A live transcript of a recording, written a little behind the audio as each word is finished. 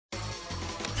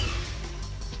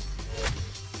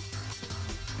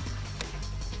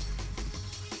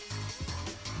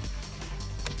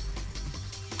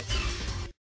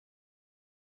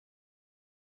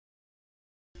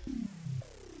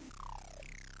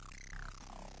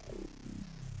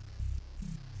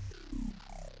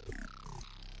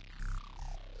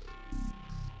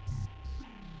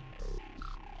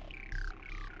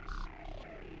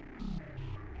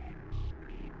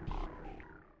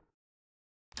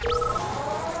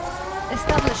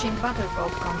Establishing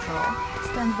battlefield control.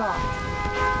 Stand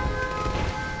by.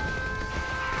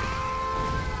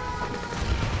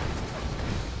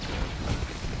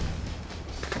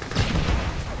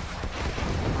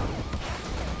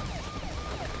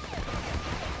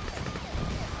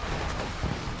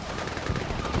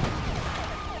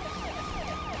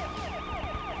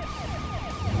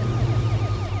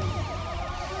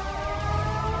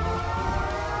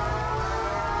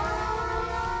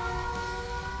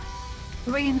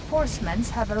 Reinforcements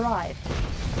have arrived.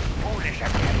 Foolish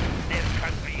again. This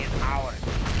country is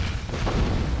ours.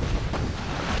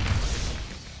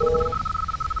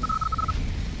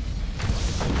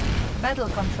 Battle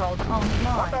control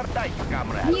online. Water tight,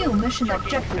 comrade. New mission Checking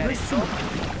objective periscope.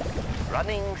 received.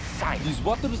 Running sight. These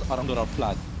waters are under our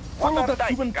flag. Follow Water that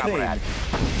tight, human crane. comrade.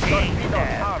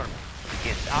 Torpedoes armed.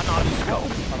 It's on our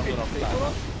scope. Are under our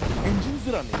flag. Engines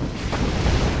running.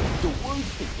 The world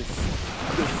is the sea.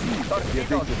 The sea is the Torpedoes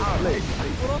dangerous armed. place.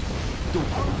 For us, the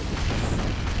world is the sea.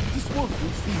 This wolf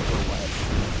will swim for a while.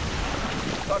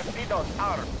 Torpedoes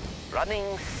armed. Running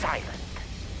silent.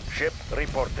 Ship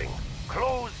reporting.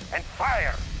 Close and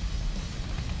fire.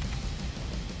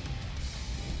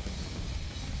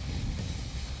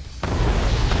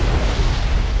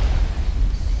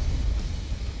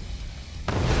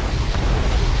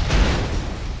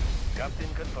 Captain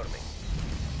confirming.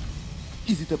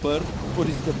 Is it a bird or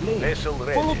is it a plane? Vessel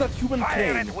ready. Follow that human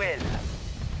Fire crane. at will.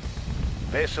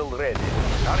 Vessel ready.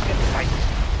 Target sighted.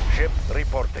 Ship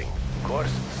reporting.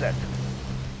 Course set.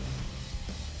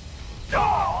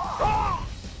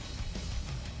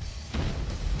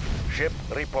 Ship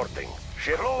reporting.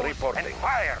 Ship reporting. And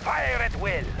fire. Fire at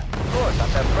will. Course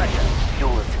under pressure.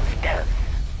 Use stealth.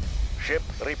 Ship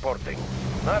reporting.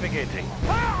 Navigating.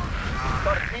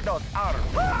 Torpedoes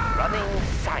armed. Running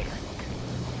silent.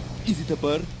 Is it a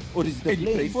bird or is it a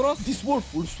plane? Pray for us? This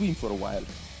wolf will swim for a while.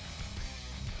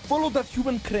 Follow that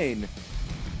human crane.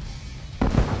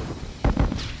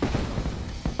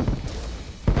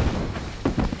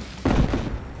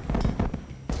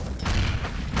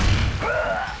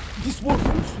 This wolf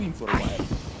will swim for a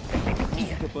while.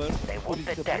 Is it a bird They or won't is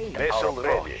it a detect plane? Vessel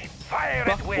ready. Fire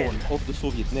at will. Backbone of the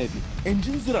Soviet Navy.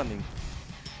 Engines running.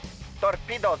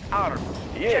 Torpedoes armed.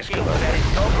 Yes, checking there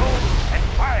is no room and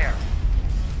fire.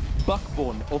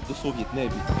 Backbone of the Soviet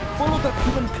Navy. Follow that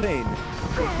human crane.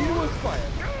 Continuous fire.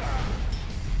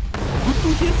 Good to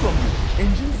hear from you.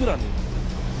 Engines running.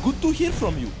 Good to hear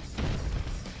from you.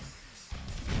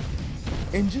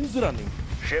 Engines running.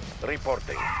 Ship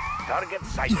reporting. Target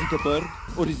sighted. Is it a bird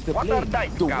or is it a Water plane?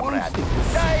 tight, The world comrade. is the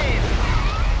sea.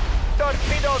 Dive!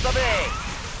 Torpedoes away!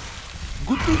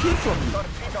 Good to hear from you.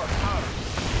 Torpedoes armed.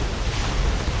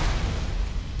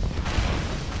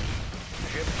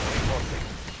 Ship reporting.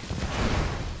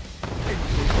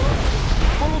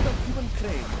 Follow that human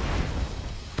crane.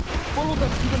 Follow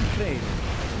that human crane.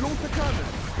 Load the cannon.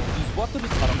 These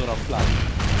waters are under our flag.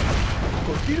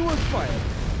 Continuous fire.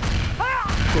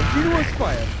 Continuous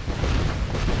fire.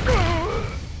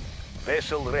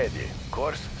 Vessel ready.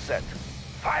 Course set.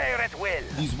 Fire at will.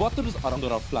 These waters are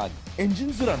under our flag.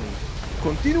 Engines running.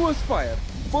 Continuous fire.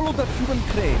 Follow that human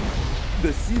crane.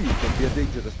 The sea can be a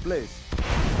dangerous place.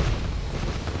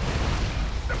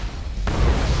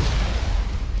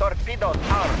 Torpedoes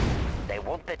armed. They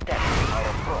won't detect our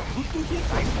approach. Good to hear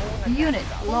from you. Unit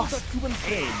Follow lost. that human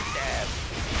crane. Stab.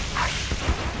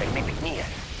 Hush. They may be near.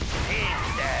 Team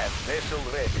stab. Vessel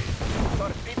ready.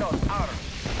 Torpedoes armed.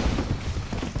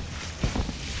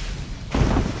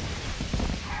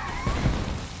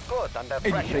 Good under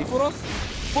Any pressure. pray for us?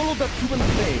 Follow that human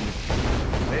crane.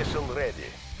 Vessel ready.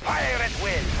 Fire at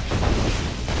will.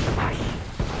 Hush.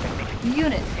 They may be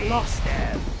Unit lost.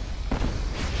 stab.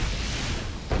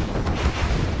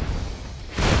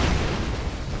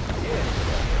 Yes,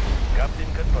 Commander. Captain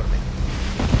confirming.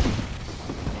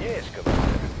 Yes,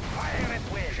 Commander. Fire at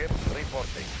will. Ship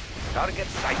reporting. Target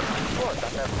sighted. Good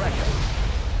under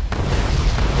pressure.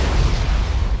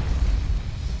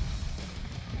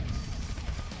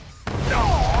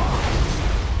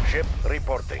 Ship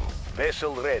reporting.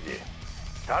 Vessel ready.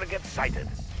 Target sighted.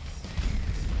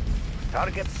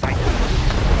 Target sighted.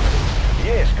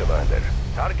 Yes, Commander.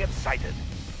 Target sighted.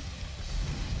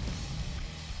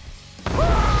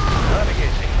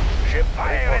 Navigating. Ship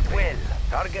fire at will.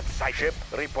 Target sighted. Ship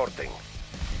reporting.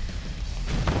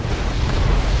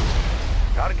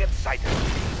 Target sighted.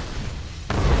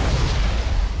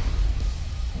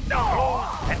 No!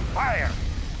 And fire!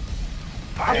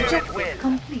 Fire at Objective will.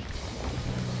 complete.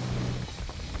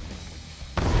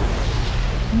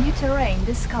 New terrain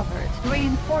discovered.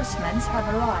 Reinforcements have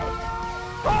arrived.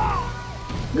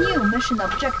 New mission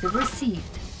objective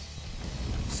received.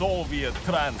 Soviet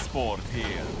transport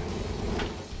here.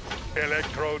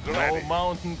 Electrodes No ready.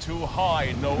 mountain too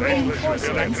high, no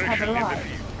Reinforcements ocean. have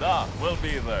arrived. Da, we'll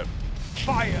be there.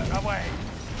 Fire away.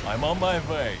 I'm on my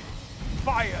way.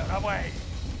 Fire away.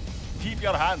 Keep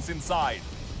your hands inside.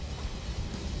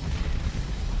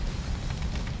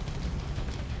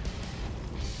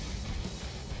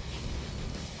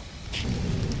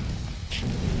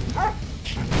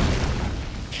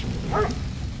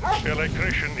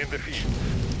 Electrician in the field.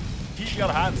 Keep your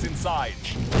hands inside.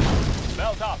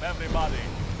 Belt up, everybody.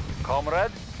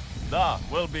 Comrade? Da,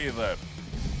 we'll be there.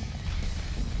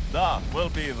 Da, we'll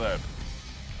be there.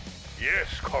 Yes,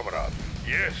 comrade.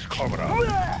 Yes,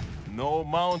 comrade. No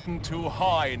mountain too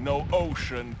high, no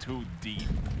ocean too deep.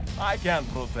 I can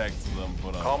protect them for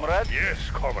a while. Comrade? Yes,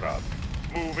 comrade.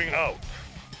 Moving out.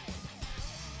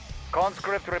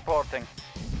 Conscript reporting.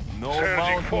 No Surging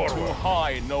mountain forward. too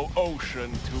high, no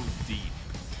ocean too deep.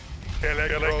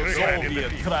 Electrician in the Soviet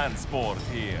field. transport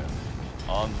here.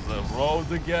 On the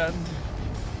road again?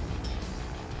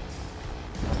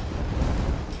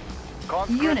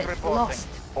 Conscript Unit reporting. lost.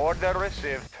 Order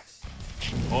received.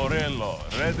 Orello,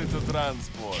 ready to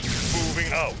transport.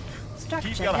 Moving out. Keep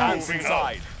Structure your hands garrison. Moving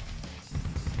out. inside.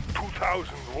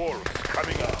 2,000 wolves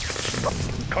coming up.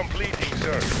 Completing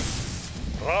search.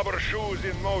 Rubber shoes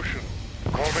in motion.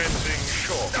 Commencing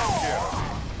shock.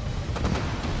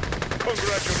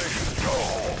 Congratulations,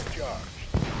 Charge.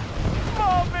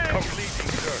 Completing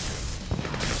search.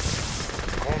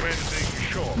 Commencing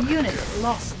shock. Unit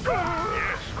lost.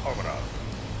 Yes, comrade.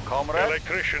 Comrade?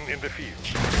 Electrician in the field.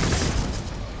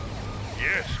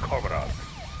 Yes, comrade.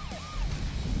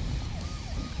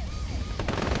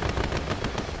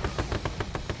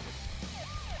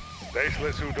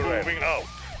 Baseless suit moving out.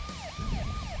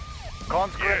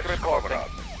 Conscript Yes, reporting.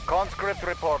 comrade. Conscript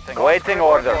reporting. Waiting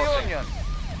orders. Union.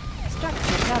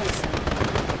 Structure garrison.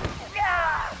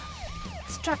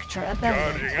 Structure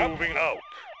abandoned. Charging up. Moving out.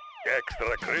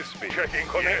 Extra crispy. Checking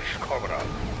connection. Yes, comrade.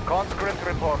 Conscript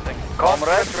reporting.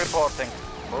 Conscript reporting.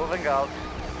 Moving out.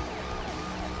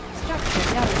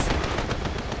 Structure garrison.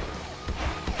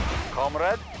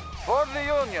 Comrade? For the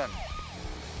Union.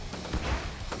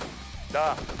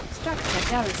 Da. Structure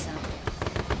garrison.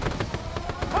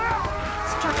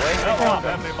 Structure Waiting Belt up,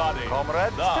 abandoned. everybody.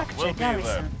 Comrade? Da, Structure we'll be there.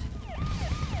 garrison.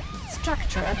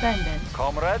 Structure abandoned.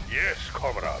 Comrade? Yes,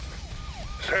 comrade.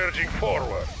 Surging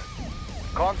forward.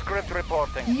 Conscript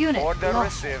reporting. Unit Order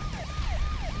lost. received.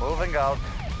 Moving out.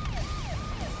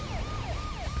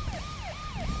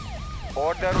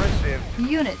 Order received.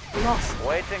 Unit lost.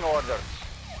 Waiting orders.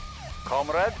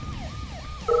 Comrade?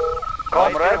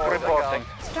 Comrade reporting.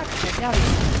 Structure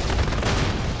garrison.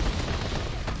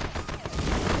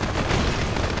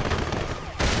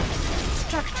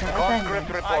 Structure Conscript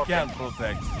abandoned. I reporting. can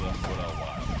protect them for a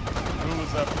while. Through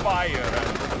the fire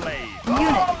and flame.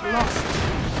 Unit lost.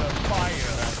 The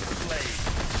fire and flame.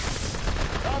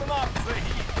 Turn up the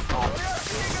heat. I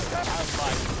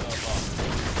like the love.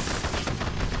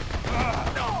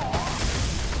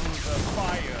 Through the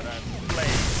fire and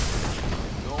flame.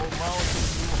 No mountain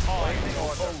too high, Waiting no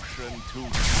order. ocean too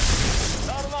deep.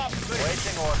 Turn up the heat.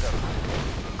 Waiting order.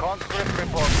 Conscript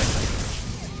reporting.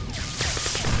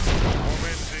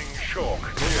 Commencing shock.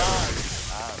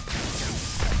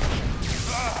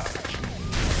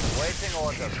 Waiting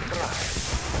order.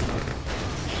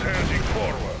 Surging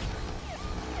forward.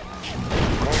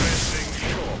 Commencing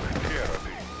shock.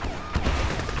 Therapy.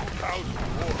 2,000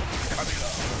 wolves coming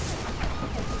up.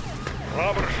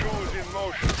 Rubber shoes in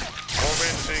motion.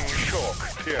 Commencing shock.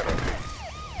 Therapy.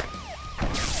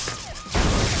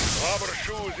 Rubber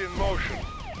shoes in motion.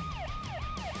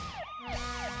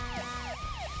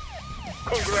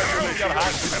 Keep your Congratulations.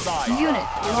 hands inside. Unit I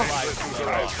lost. like the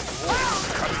love.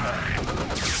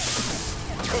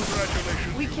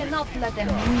 Congratulations. We cannot let a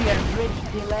nuclear bridge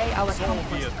delay our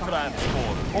Soviet conquest.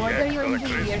 transport. Order your Yes,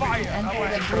 engineers to fire. enter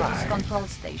the bridge's control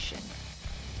station.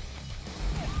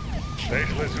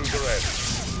 Baseless suit ready.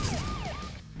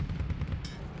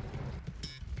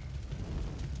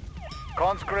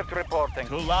 Conscript reporting.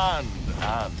 To land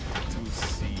and to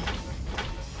sea.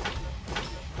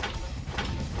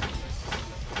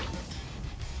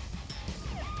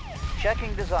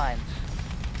 Checking designs.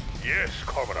 Yes,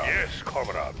 comrade. Yes,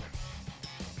 comrade.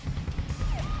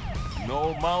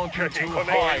 No mountain Checking too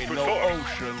connection high, to no source.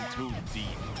 ocean too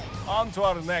deep. On to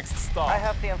our next stop. I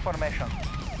have the information.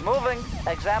 Moving,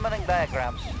 examining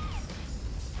diagrams.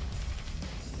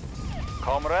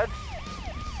 Comrade?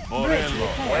 Morello, Bridge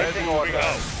ready Waiting to order.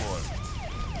 transport.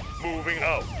 Moving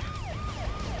out.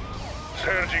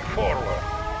 Surging forward.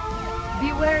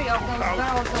 Be wary of those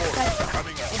barrels of petrol.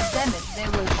 Coming up. If damaged, they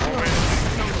will surely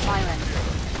explode violently.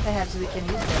 Perhaps we can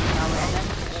use them in our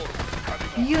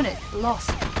advantage. Unit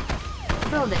lost.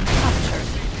 Building captured.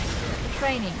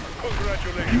 Training.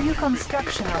 Congratulations. New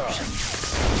construction options.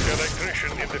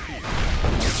 Electrician in the field.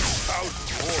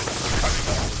 1,000 wolves coming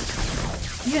up.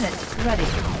 Unit ready.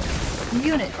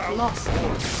 Unit lost.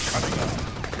 Coming up.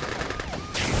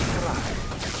 He's fried.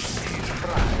 He's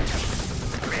fried.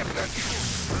 Grab that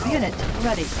truth. Unit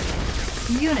ready.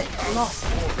 Unit lost.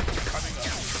 Coming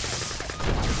up.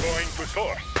 Going to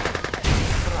source.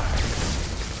 He's fried.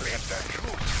 Grab that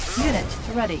truth. Unit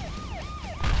ready.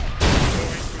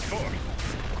 Going to source.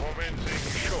 Commencing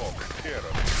shock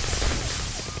therapy.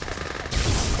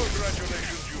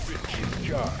 Congratulations, you've been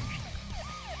discharged.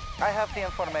 I have the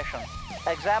information.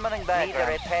 Examining diagrams. Need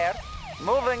a repair.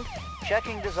 Moving.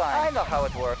 Checking design. I know how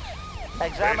it works.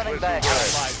 Examining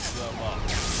diagrams. Lights them up.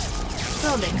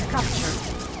 Building captured.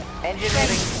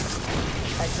 Engineering.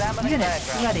 Examining Unit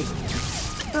diagrams. ready.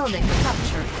 Building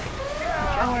captured.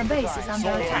 Our base is under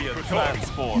attack. Soviet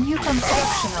transport. New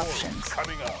construction options.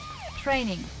 Coming up.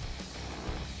 Training.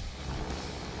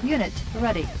 Unit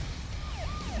ready.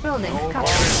 Building No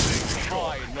captured. Commencing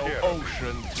shock high, no therapy.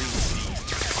 ocean too deep.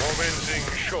 Commencing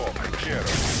shock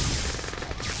therapy.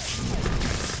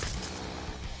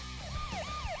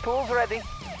 Tools ready.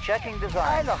 Checking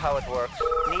design. I know how it works.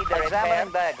 Need a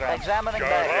examining diagrams. Examining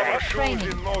Rubber diagrams. shoes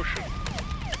Training. in motion.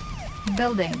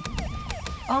 Building.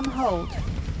 On hold.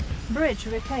 Bridge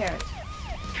repaired.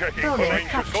 Checking Building going to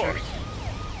captured. source.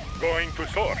 Going to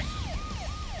source.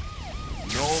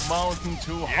 No mountain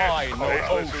too high, no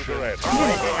Faceless ocean. Uterette.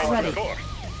 Unit Going ready. to source.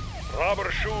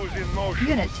 Rubber shoes in motion.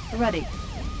 Unit ready.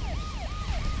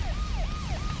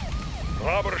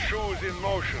 Rubber shoes in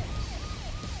motion.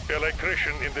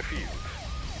 Electrician in the field.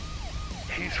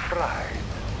 He's fried.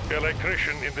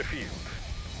 Electrician in the field.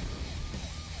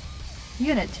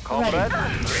 Unit Comrade. ready.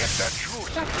 Grab that shoes.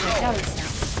 Structure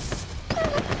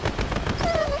garrison.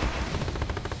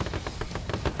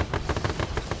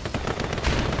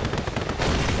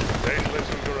 Faceless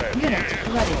Uterette. Unit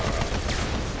ready.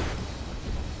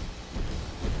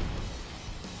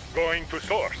 Going to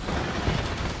source.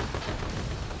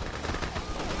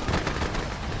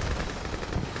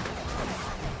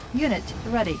 Unit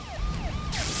ready.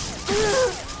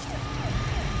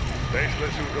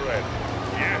 Faceless Uterette.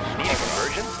 Yes. Need a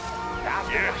conversion?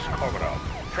 Yes, Comrade.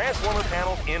 Transformer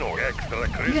panels in order. Extra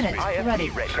crispy. Unit ready.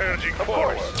 IFP ready. Surging Of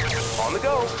forward. course. On the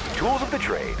go. Tools of the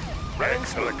trade. Running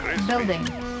Extra smooth. crispy. Building.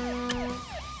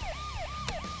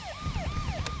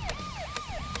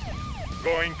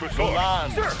 Going to source.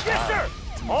 Land. Sir, yes, sir.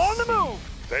 On the move.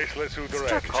 Faceless Uterette.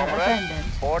 Structure Comrade. abandoned.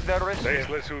 Order received.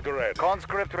 Faceless Uterette.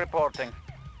 Conscript reporting.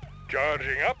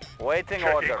 Charging up. Waiting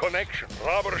Checking orders. connection.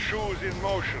 Rubber shoes in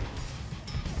motion.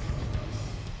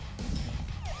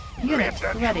 Unit Let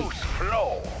that ready. juice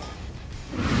flow.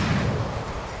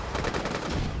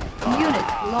 Unit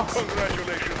lost.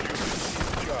 Congratulations, you've been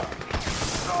discharged.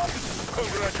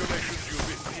 Congratulations, you've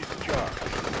been discharged.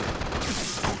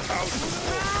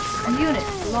 2,000 Unit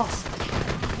lost.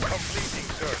 completing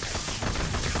circuit.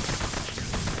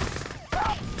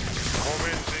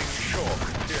 Commencing shock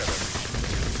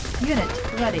therapy. Unit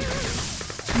ready.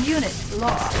 Unit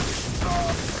lost.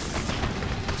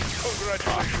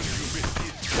 Congratulations, you've been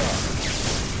discharged.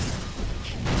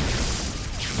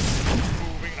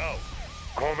 Moving out.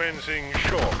 Commencing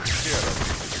shock therapy.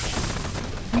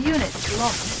 Unit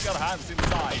lost. Keep your hands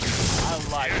inside. I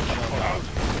like them.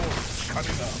 1,000 wolves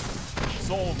coming up.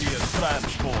 Soviet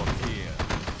transport here.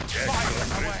 Extra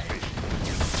crispy.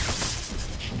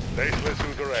 Faceless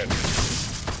Uterette.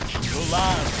 To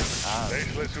land.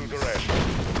 Faceless Uterette.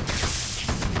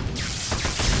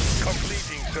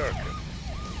 Completing circuit.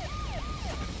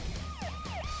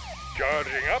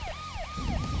 Charging up.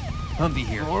 Humvee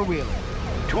here. Four-wheeler.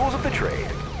 Tools of the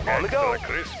trade. On the go. Extra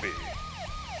crispy.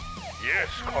 Yes,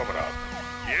 Comrade.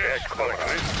 Yes,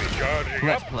 crispy. Charging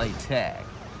Let's up. play tag.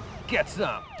 Get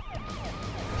some.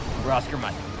 Rosker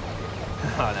Mike.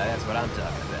 Oh, now that's what I'm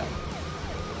talking about.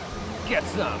 Get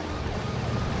some.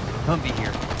 Humvee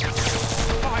here.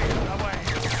 Fire away.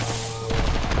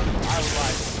 I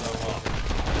light them up.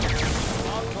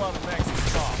 On to our next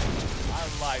stop. I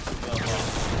light them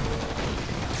up.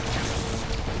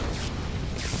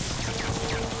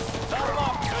 Turn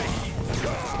up the heat.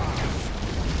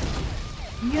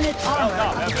 Unit Turn up armor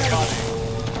upgraded. everybody.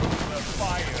 The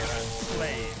fire and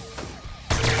flame.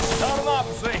 Turn up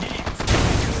the heat.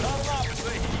 Turn up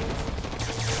the heat.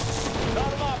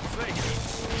 Turn up the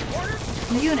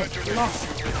heat. Unit lost.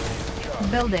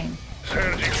 Building.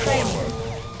 Surging Training. forward.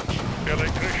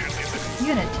 Electrician in the field.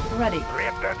 Unit ready.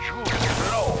 Let that juice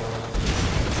flow.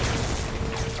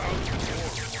 1,000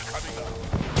 wolves coming up.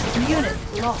 Unit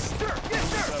lost. The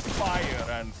fire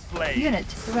and flame. Unit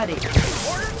ready.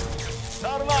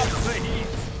 Turn up the heat.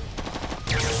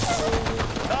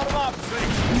 Turn up the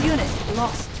heat. Unit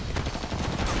lost.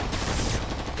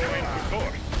 Going to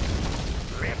source.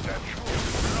 Let that truth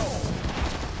flow.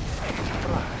 He's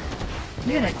fried.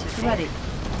 Unit ready.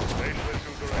 Faceless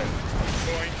to the rest.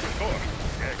 Going to source.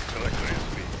 Extra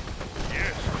crispy.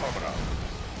 Yes, comrade.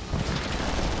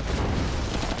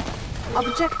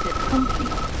 Objective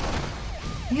complete.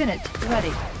 Unit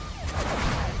ready.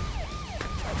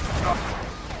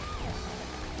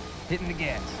 Hitting the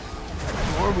gas.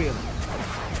 Four-wheeler.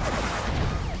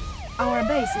 Our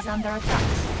base is under attack.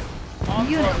 On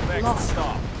to our Unit next lost.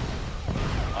 stop.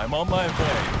 I'm on my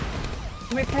way.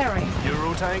 Repairing.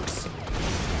 Euro tanks?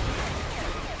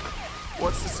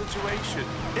 What's the situation?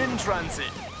 In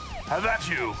transit. Have at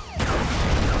you.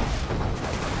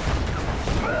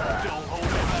 Don't hold me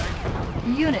back.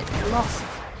 Unit lost.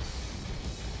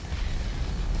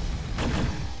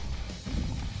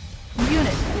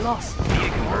 Unit lost. Be a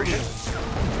conversion.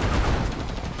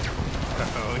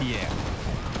 Oh yeah.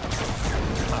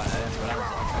 Oh, that's what I'm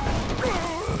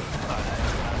talking about.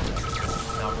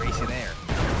 I'll race you there.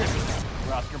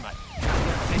 Oscar Mike.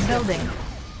 Building.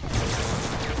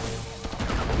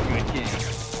 Good game.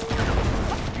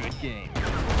 Good game.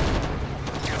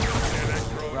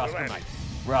 Oscar Mike.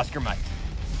 Oscar Mike.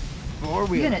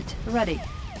 Four-wheeler. Unit ready.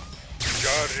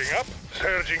 Charging up,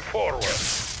 surging forward.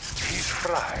 He's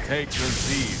fried. Take the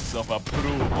seeds of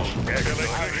approval. I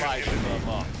light them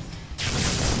up.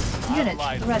 Unit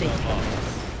ready.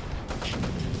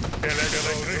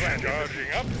 Electrician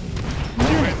charging up.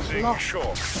 Unit Fencing lost.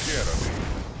 shock therapy.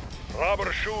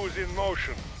 Rubber shoes in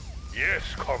motion. Yes,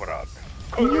 comrade.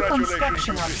 New Congratulations,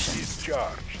 construction you've options. been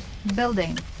discharged.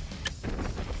 Building.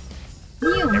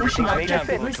 New mission I objective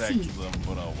can Protect received. them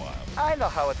for a while. I know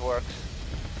how it works.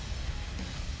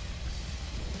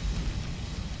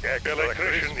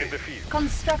 Electrician in the field.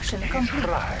 Construction He's complete.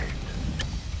 fried.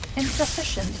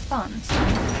 Insufficient funds.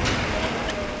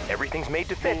 Everything's made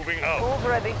to fit. Moving out. Tools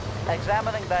ready.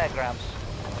 Examining diagrams.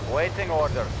 Waiting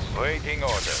orders. Waiting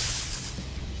orders.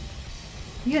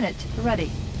 Unit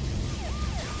ready.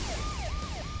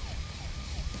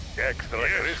 Extra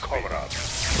yes, comrade.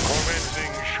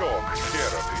 Commencing shock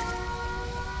therapy.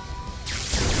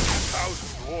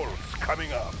 1,000 wolves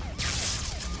coming up.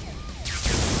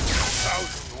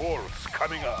 1,000 wolves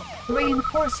coming up.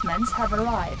 Reinforcements have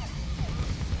arrived.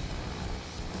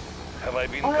 Have I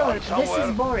been However, gone somewhere? this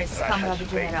is Boris, Russia's Comrade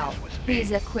General. famous with He me.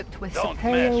 is equipped with Don't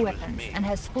superior mess with weapons me. and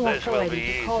has full This will authority be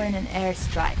to call in an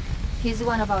airstrike. He's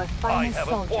one of our finest have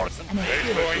soldiers important and a things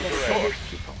hero going to the to Soviet rest.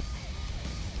 people.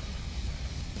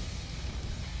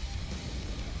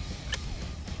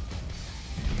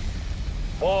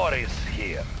 War is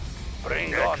here.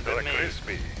 Bring on the Extra meat.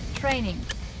 crispy. Training.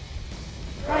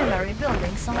 Primary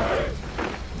building selected.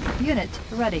 Unit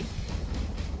ready.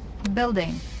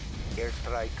 Building.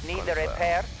 Airstrike. Need a confirmed.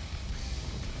 repair?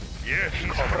 Yes,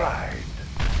 he's fried.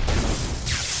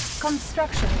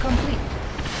 Construction complete.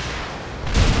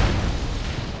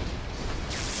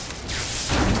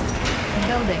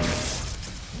 Building.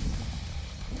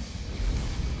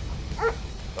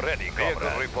 Ready,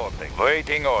 comrade. Reporting.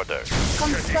 Waiting orders.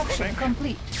 Construction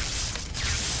complete.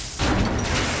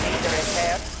 Need a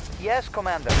repair? Yes,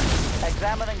 Commander.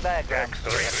 Examining diagrams.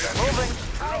 Moving.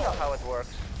 I know how it works.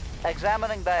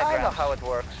 Examining diagrams. I know how it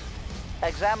works.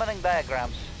 Examining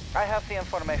diagrams. I have the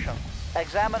information.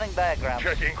 Examining diagrams.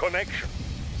 Checking connection.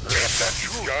 Let that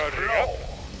shoot charging up.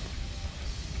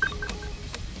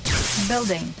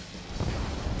 Building.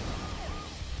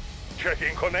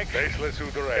 Checking connection. Faceless to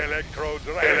the right. Electrodes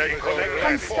ready.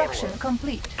 Construction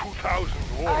complete. 2,000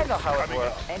 wolves I know how it coming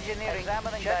works. up. Engineering.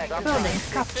 Examining diagrams. Building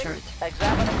captured.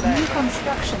 Examining New diagrams.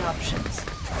 construction options.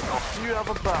 Do you have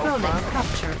a bow, Building man?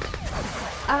 captured.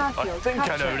 Airfield think I know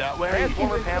captured. that way.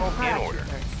 Transformer panel in Infrared. order.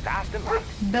 Fast and right.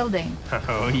 Building.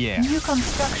 Oh yeah. New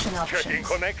construction Checking options.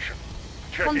 connection.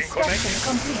 Checking Construction connection.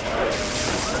 complete.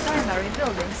 Primary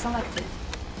building selected.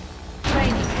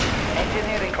 Training.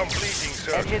 Engineering. Completing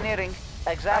search. Engineering.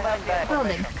 Examining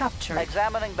Building diagrams. captured.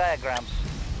 Examining diagrams.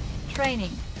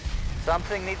 Training.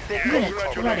 Something needs fixing. Unit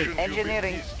Congratulations, ready. you've been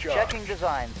Engineering. discharged. Checking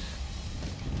designs.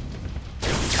 I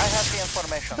have the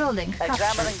information. Building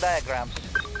Examining captured. diagrams.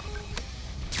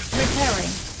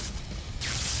 Repairing.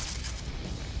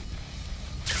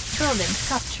 Building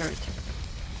captured.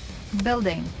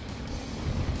 Building.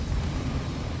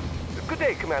 Good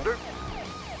day, Commander.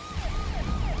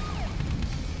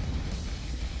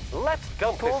 Let's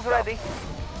dump this Tools stuff. ready.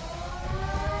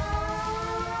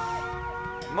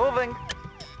 Moving.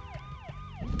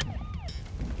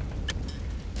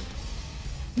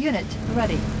 Unit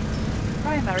ready.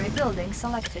 Primary building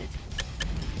selected.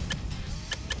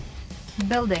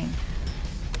 Building.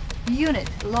 Unit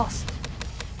lost.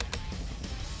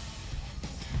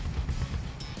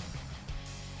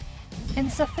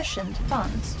 Insufficient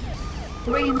funds.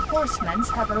 Reinforcements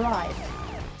have arrived.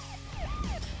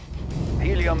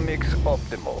 Helium mix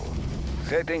optimal.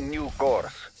 Setting new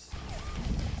course.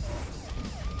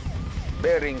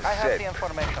 Bearing I have set. the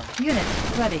information. Unit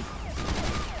ready.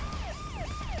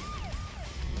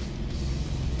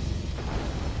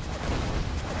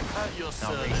 At your No,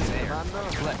 service, he's there.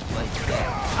 Commander. Let's play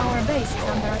dead. Our base is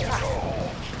under attack.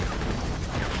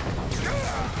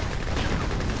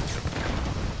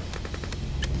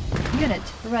 Unit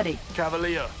ready.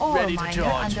 Cavalier, Ore ready to miner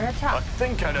charge. under attack. I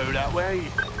think I know that way.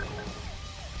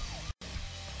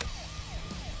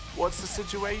 What's the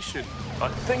situation? I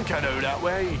think I know that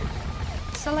way.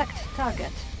 Select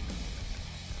target.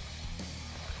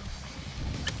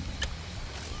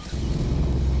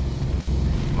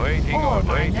 Waiting Ore order.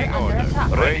 miner Waiting under order.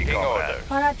 attack. Waiting order.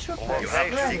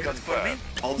 Paratroopers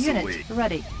ready. Unit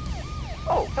ready.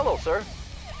 Oh, hello, sir.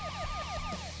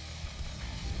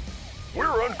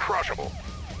 We're uncrushable.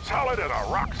 Solid as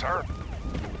a rock, sir.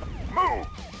 Move!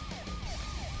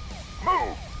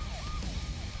 Move!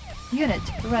 Unit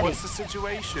ready. What's the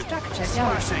situation? Structure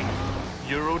Smashing.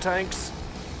 Euro tanks.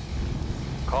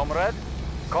 Comrade,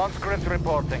 conscript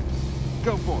reporting.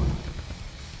 Go for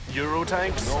it. Euro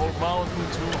tanks. No mountain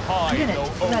too high, Unit no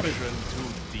ready. ocean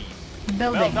too deep.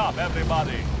 Building. Melt up,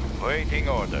 everybody. Waiting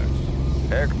orders.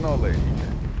 Acknowledged.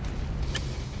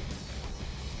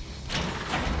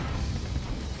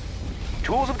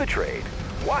 Tools of the trade.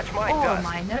 Watch my Ore dust.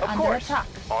 miner Of under course. attack.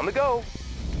 On the go.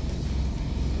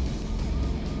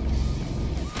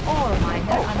 Ore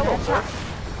miner under hello, sir. attack.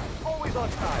 Always on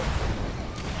time.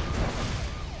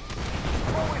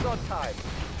 Always on time.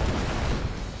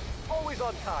 Always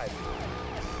on time.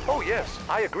 Oh yes,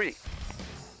 I agree.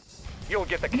 You'll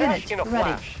get the cash Unit in a ready.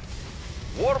 flash.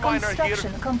 War miner here.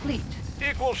 Construction complete.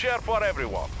 Equal share for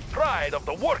everyone. Pride of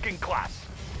the working class.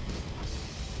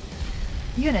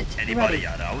 Unit ready.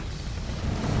 out?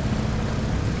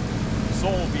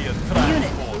 Soviet transport.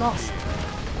 Unit lost.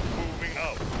 Moving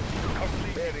out.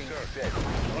 Complete Bearing sir. set.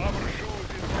 Rubber shoes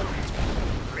in motion.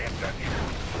 Attention.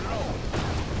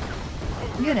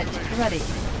 Unit ready.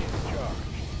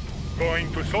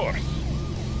 Going to source.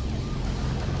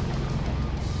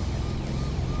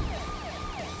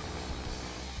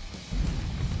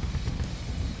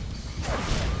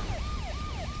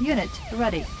 Unit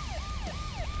ready.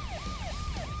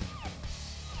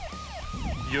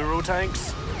 Euro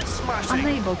tanks. Smashing.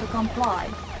 Unable to comply.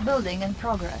 Building in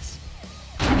progress.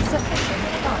 Insufficient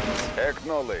funds.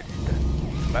 Acknowledged.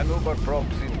 Maneuver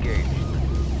props engaged.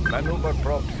 Maneuver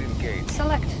props engaged.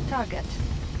 Select target.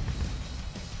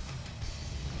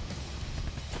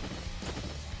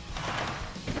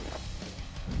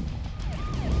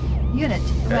 Unit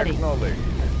ready. Acknowledged.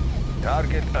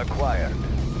 Target acquired.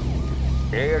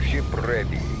 Airship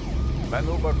ready.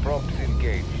 Maneuver props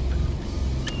engaged.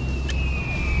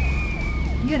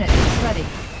 Unit ready.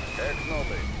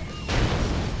 Acknowledged.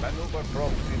 Maneuver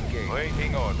props engaged.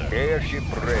 Waiting order. Airship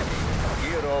ready.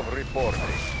 Gear of reporting.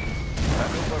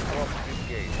 Maneuver props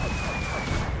engaged.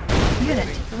 Unit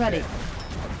ready.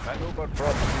 Maneuver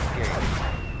props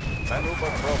engaged.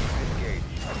 Maneuver props engaged.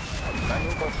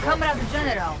 Maneuver props Comrade engaged.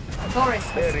 General, Boris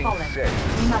has Bearing fallen. set.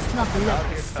 We must not let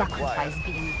Target his sacrifice acquired.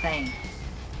 be in vain.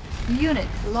 Unit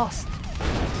lost.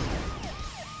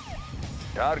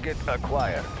 Target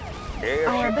acquired. Airship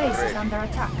Our base ready. is under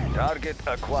attack. Target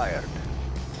acquired.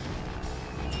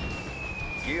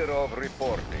 Gear of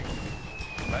reporting.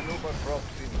 Maneuver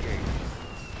props engaged.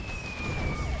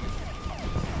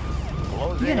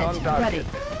 Closing Unit on target. ready.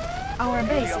 Our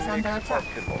base is Helium under mix attack.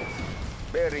 optimal.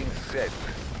 Bearing set.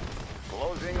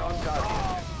 Closing on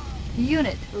target.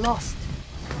 Unit lost.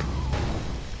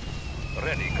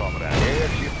 Ready, comrade.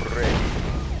 Airship ready.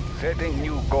 Setting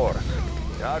new course.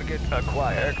 Target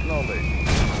acquired. Acknowledged.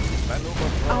 Maneuver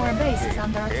props Our base is engaged.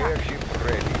 under attack. Airship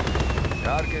ready.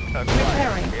 Target acquired.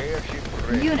 Repairing. Airship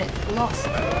ready. Unit lost.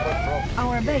 Maneuver props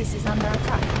Our engaged. base is under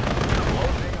attack.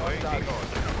 Closing on target.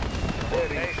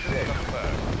 Bearing set.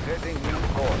 Setting new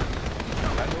course.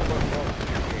 Maneuver props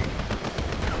engaged.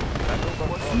 Maneuver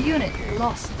props Unit engaged.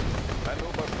 lost.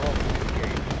 Maneuver props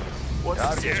engaged. What's the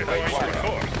Target situation?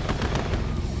 acquired.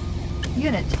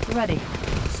 Unit ready.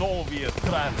 Soviet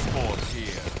transport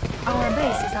here. Our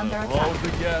base is under attack. Road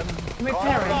again.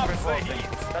 Repairing. Up the heat.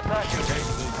 Attack. Take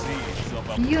the siege of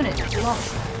a Unit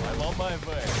lost. I'm on my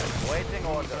way. Waiting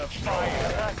order. Fire.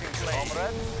 Attacking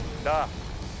comrade. Da.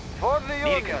 For the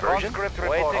Union. conversion. Conscript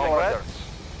Waiting reporting. orders.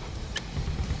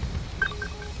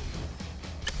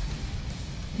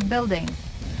 Building.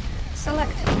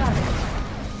 Select target.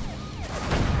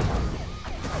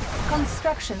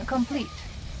 Construction complete.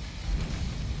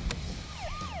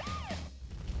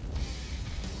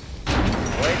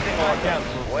 Waiting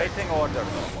orders. Waiting orders.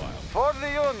 For the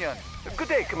Union. Good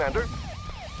day, Commander.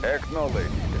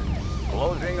 Acknowledged.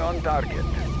 Closing on target.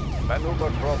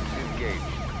 Maneuver props engaged.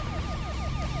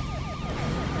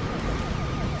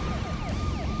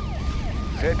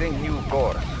 Setting new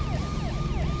course.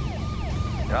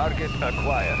 Target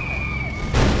acquired.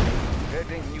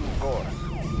 Setting new course.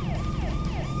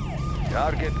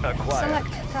 Target acquired.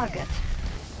 Select target.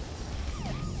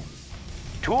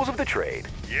 Tools of the trade.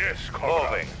 Yes,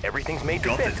 Comrade. Moving. Everything's made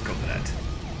to fit. Comrade.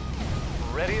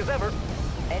 Ready as ever.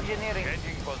 Engineering.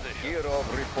 Changing position. Gear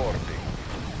of reporting.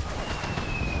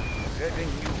 Setting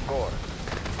new course.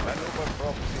 Maneuver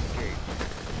props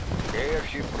engaged.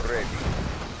 Airship ready.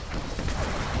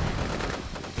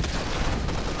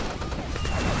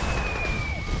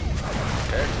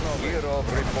 Gear of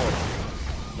reporting.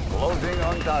 Closing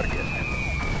on target.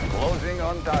 Closing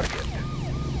on target.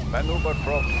 Maneuver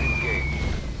props engaged.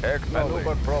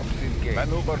 Maneuver props engaged.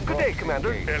 Maneuver Good day,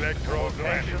 Commander. Electrode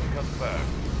ready. confirmed.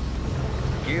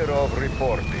 Gear of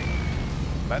reporting.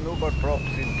 Maneuver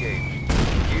props engaged.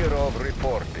 Gear of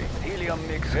reporting. Helium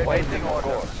mix waiting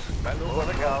course.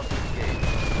 Maneuver props engaged.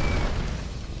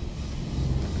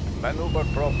 Maneuver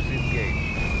props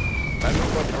engaged.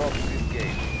 Maneuver props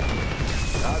engaged.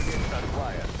 Target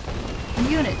acquired.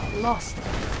 Unit lost.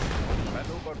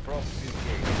 Maneuver props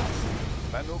engaged.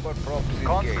 Maneuver props engaged.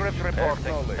 Conscript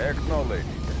reporting. Acknowledged.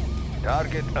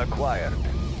 Target acquired.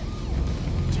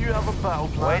 Do you have a battle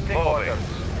plan? Waiting orders.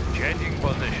 Changing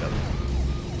position.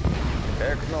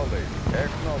 Acknowledged.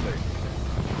 Acknowledged.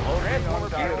 Closing on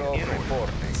gear of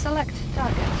reporting. Select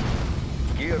target.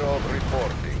 Gear of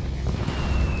reporting.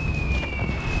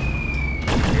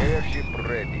 Airship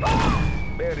ready.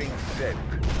 Bearing set.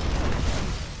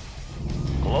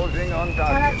 Closing on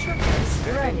target. Paratroopers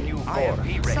Setting ready. new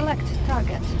course. Select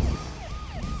target.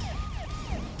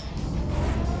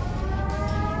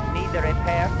 Need a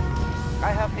repair?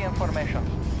 I have the information.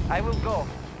 I will go.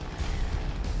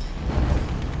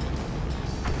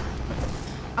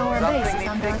 Our base is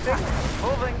under attack.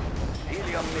 Moving.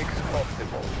 Helium mix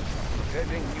optimal.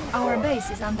 Setting new Our course. base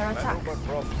is under attack. Maneuver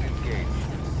props engaged.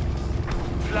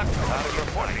 Target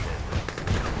reporting.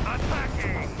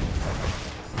 Attacking.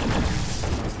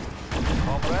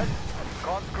 Comrade.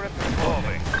 Conscript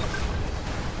reporting.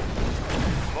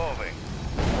 Moving.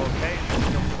 Location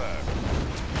confirmed.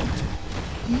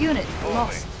 Unit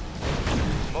lost.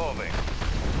 Moving.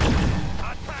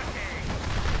 Attacking.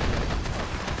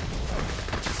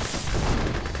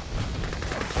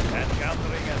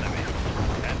 Encountering enemy.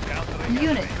 Encountering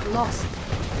Unit lost.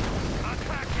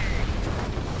 Attacking.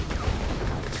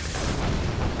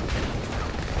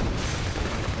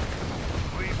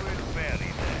 We will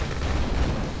bury them.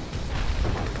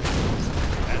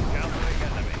 Encountering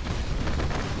enemy.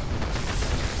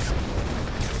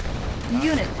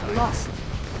 Unit lost.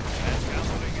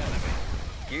 Encountering enemy.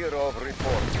 Gear of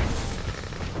reporting.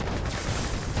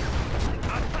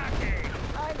 Attacking.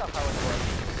 I know how it works.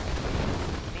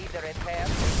 Need a repair?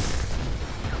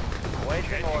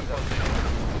 Waiting orders.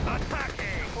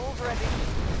 Attacking. Who's ready?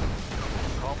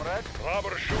 Comrade.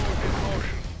 Rubber shoes in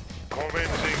motion.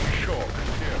 Commencing shock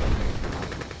therapy.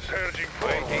 Surging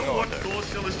Waiting forward. order.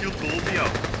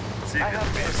 I have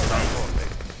the information.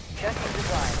 Checking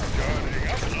design. Turning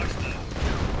up.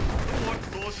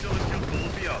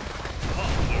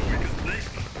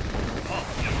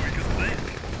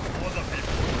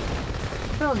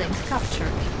 Buildings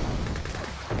captured.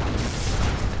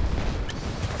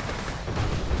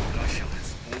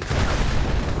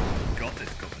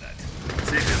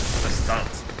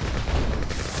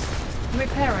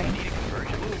 Repairing.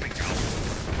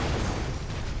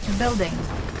 Building.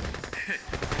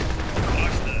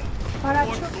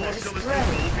 Paratroopers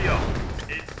ready.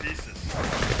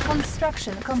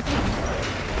 Construction complete.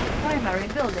 Primary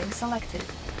building selected.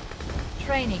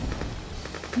 Training.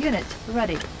 Unit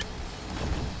ready.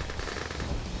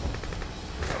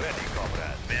 Ready,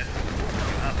 comrade.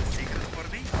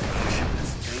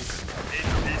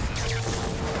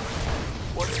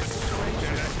 What's the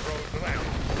situation? Electrode ready.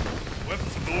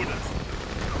 Weapons loaded.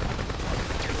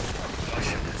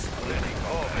 Ready,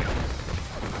 moving.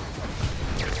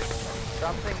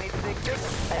 Something needs fixing.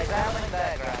 Examining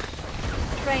diagrams.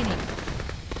 Training.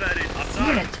 Ready. Attack.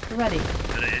 Unit ready.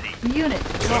 Ready. Unit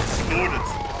lost. Loaded.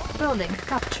 Building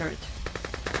captured.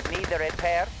 Need a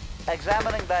repair?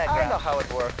 Examining diagrams. I know how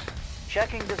it works.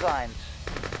 Checking designs.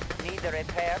 Need a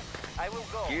repair? I will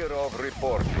go. Gear of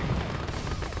reporting.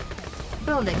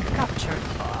 Building captured.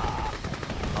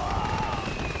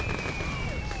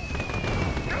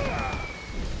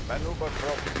 Maneuver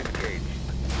drops engaged.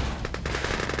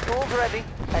 Tools ready.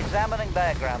 Examining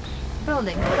diagrams.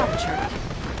 Building captured.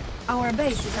 Our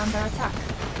base is under attack.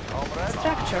 Comrade.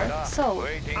 Structure sold.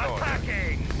 Waiting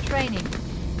attacking! Training.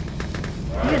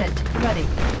 Unit ready.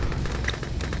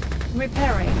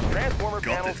 Repairing. Transformer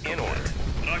panels in order.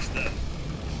 Rush them.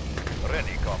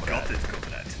 Ready, comrade.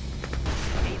 comrade.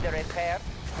 Need a repair.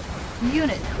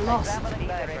 Unit lost. Examining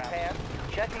diagrams.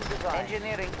 Checking design.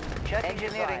 Engineering. Checking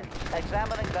engineering.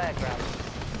 Examining diagrams.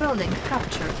 Building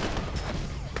captured.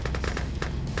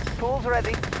 Tools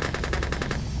ready.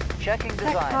 Checking Tech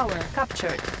design. power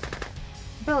captured.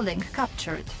 Building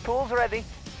captured. Tools ready.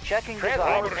 Checking design.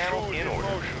 Transformer panels in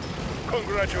order.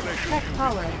 Congratulations. Tech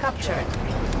power captured.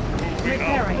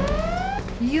 Repairing.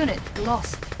 Unit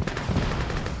lost.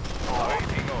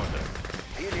 Waiting order.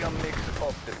 Helium mix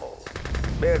optimal.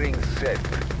 Bearing set.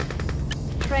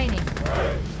 Training.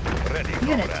 Ready,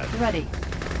 Unit comrade. ready.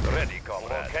 Ready,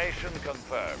 comrade. Location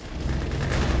confirmed.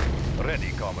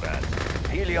 Ready, comrade.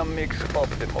 Helium mix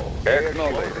optimal.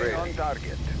 Acknowledged. On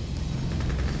target.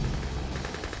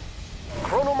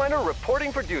 Chronominer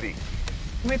reporting for duty.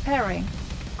 Repairing.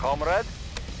 Comrade.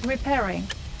 Repairing.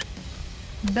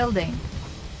 Building.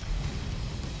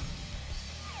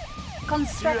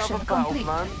 Construction complete.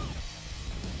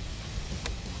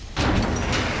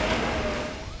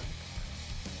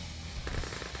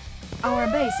 Our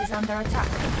base is under attack.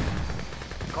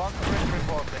 Conscript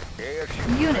reporting.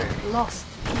 Airship Unit ready. lost.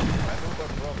 Maneuver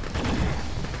drops engaged.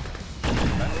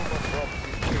 Maneuver drops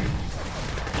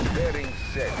engaged. Bearing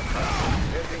set.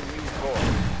 Setting new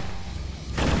course.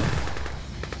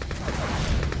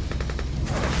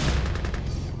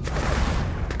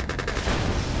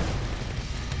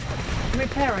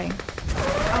 Repairing.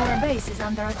 Our base is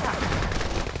under attack.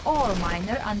 Ore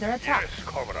miner under attack. Yes,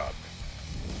 comrade.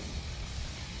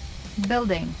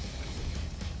 Building.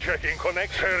 Checking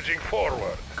connect. Surging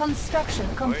forward. Construction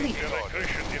complete.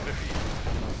 Electrician in the field.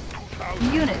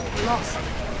 2,000. Unit lost.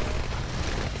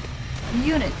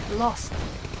 Unit lost.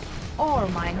 Ore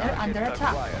miner under Target attack.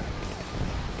 acquired.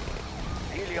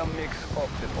 Helium mix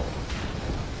optimal.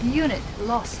 Unit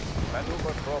lost.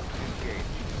 Maneuver drops engaged.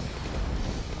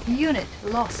 Unit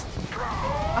lost.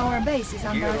 Our base is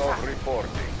under Gear of attack.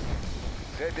 reporting.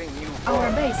 Setting new Our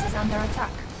course. base is under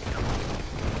attack.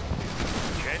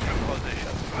 Changing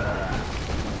position.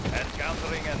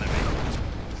 Encountering enemy.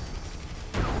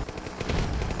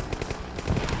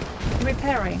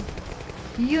 Repairing.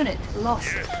 Unit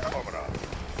lost. Yes, comrade.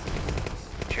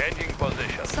 Changing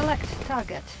position. Select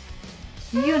target.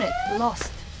 Unit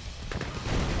lost.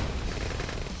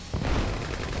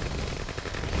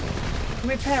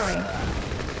 Repairing.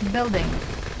 Building.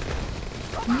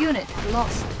 Unit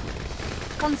lost.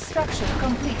 Construction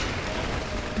complete.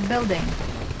 Building.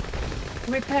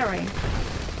 Repairing.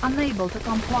 Unable to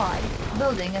comply.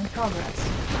 Building in progress.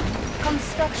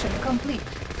 Construction complete.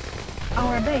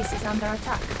 Our base is under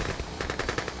attack.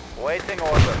 Waiting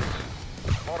orders.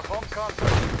 For home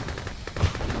country.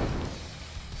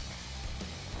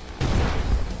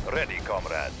 Ready,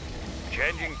 comrade.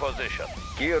 Changing position.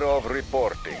 Gear of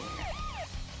reporting.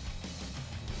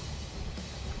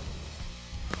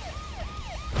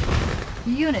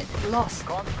 Unit lost.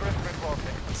 Conscript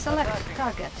reporting. Select Attacking.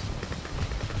 target.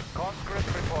 Conscript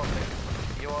reporting.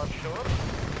 You are sure?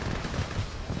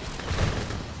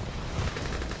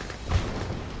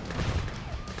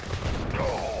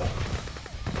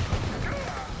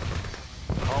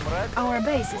 Comrade. Our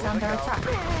base is under attack.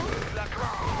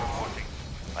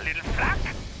 A little flak.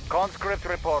 Conscript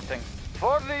reporting.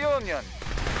 For the Union.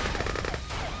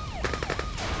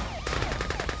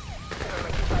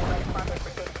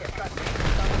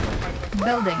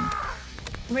 Building.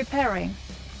 Repairing.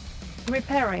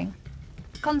 Repairing.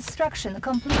 Construction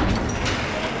complete.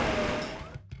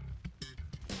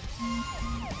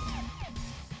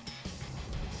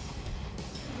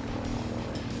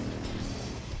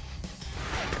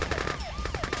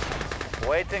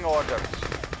 Waiting orders.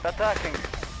 Attacking.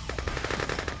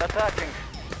 Attacking.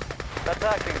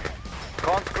 Attacking.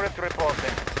 Conscript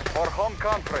reporting. For home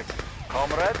country.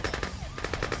 Comrade.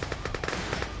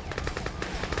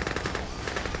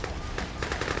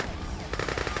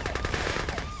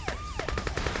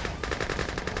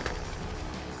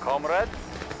 Comrade.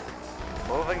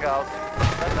 Moving out.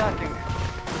 Attacking.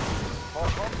 For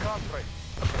home country.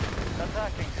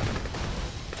 Attacking.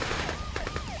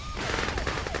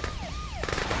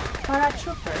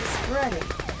 Paratroopers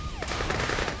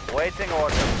ready. Waiting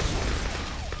orders.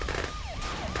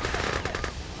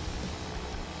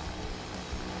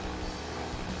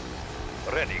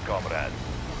 Ready, comrade.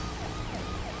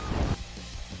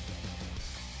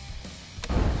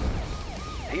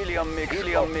 Helium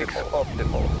mix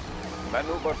optimal.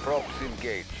 Maneuver probes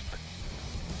engaged.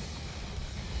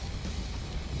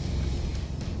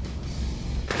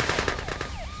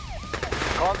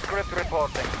 Conscript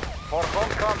reporting. For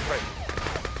home country.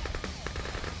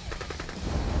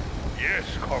 Yes,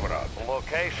 comrade.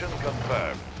 Location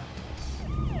confirmed.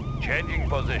 Changing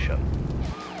position.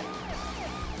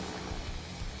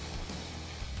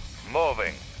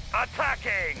 Moving.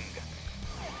 Attacking!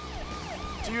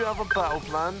 Do you have a battle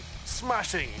plan?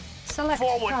 Smashing! Select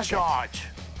Forward target. charge!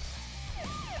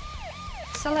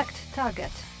 Select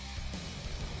target.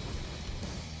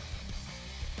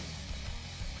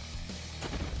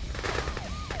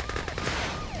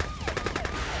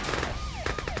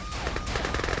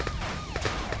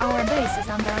 Our base is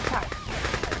under attack.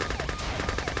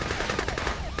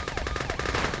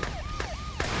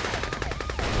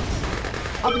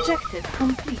 Objective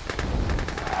complete.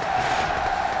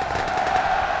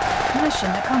 Mission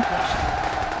accomplished.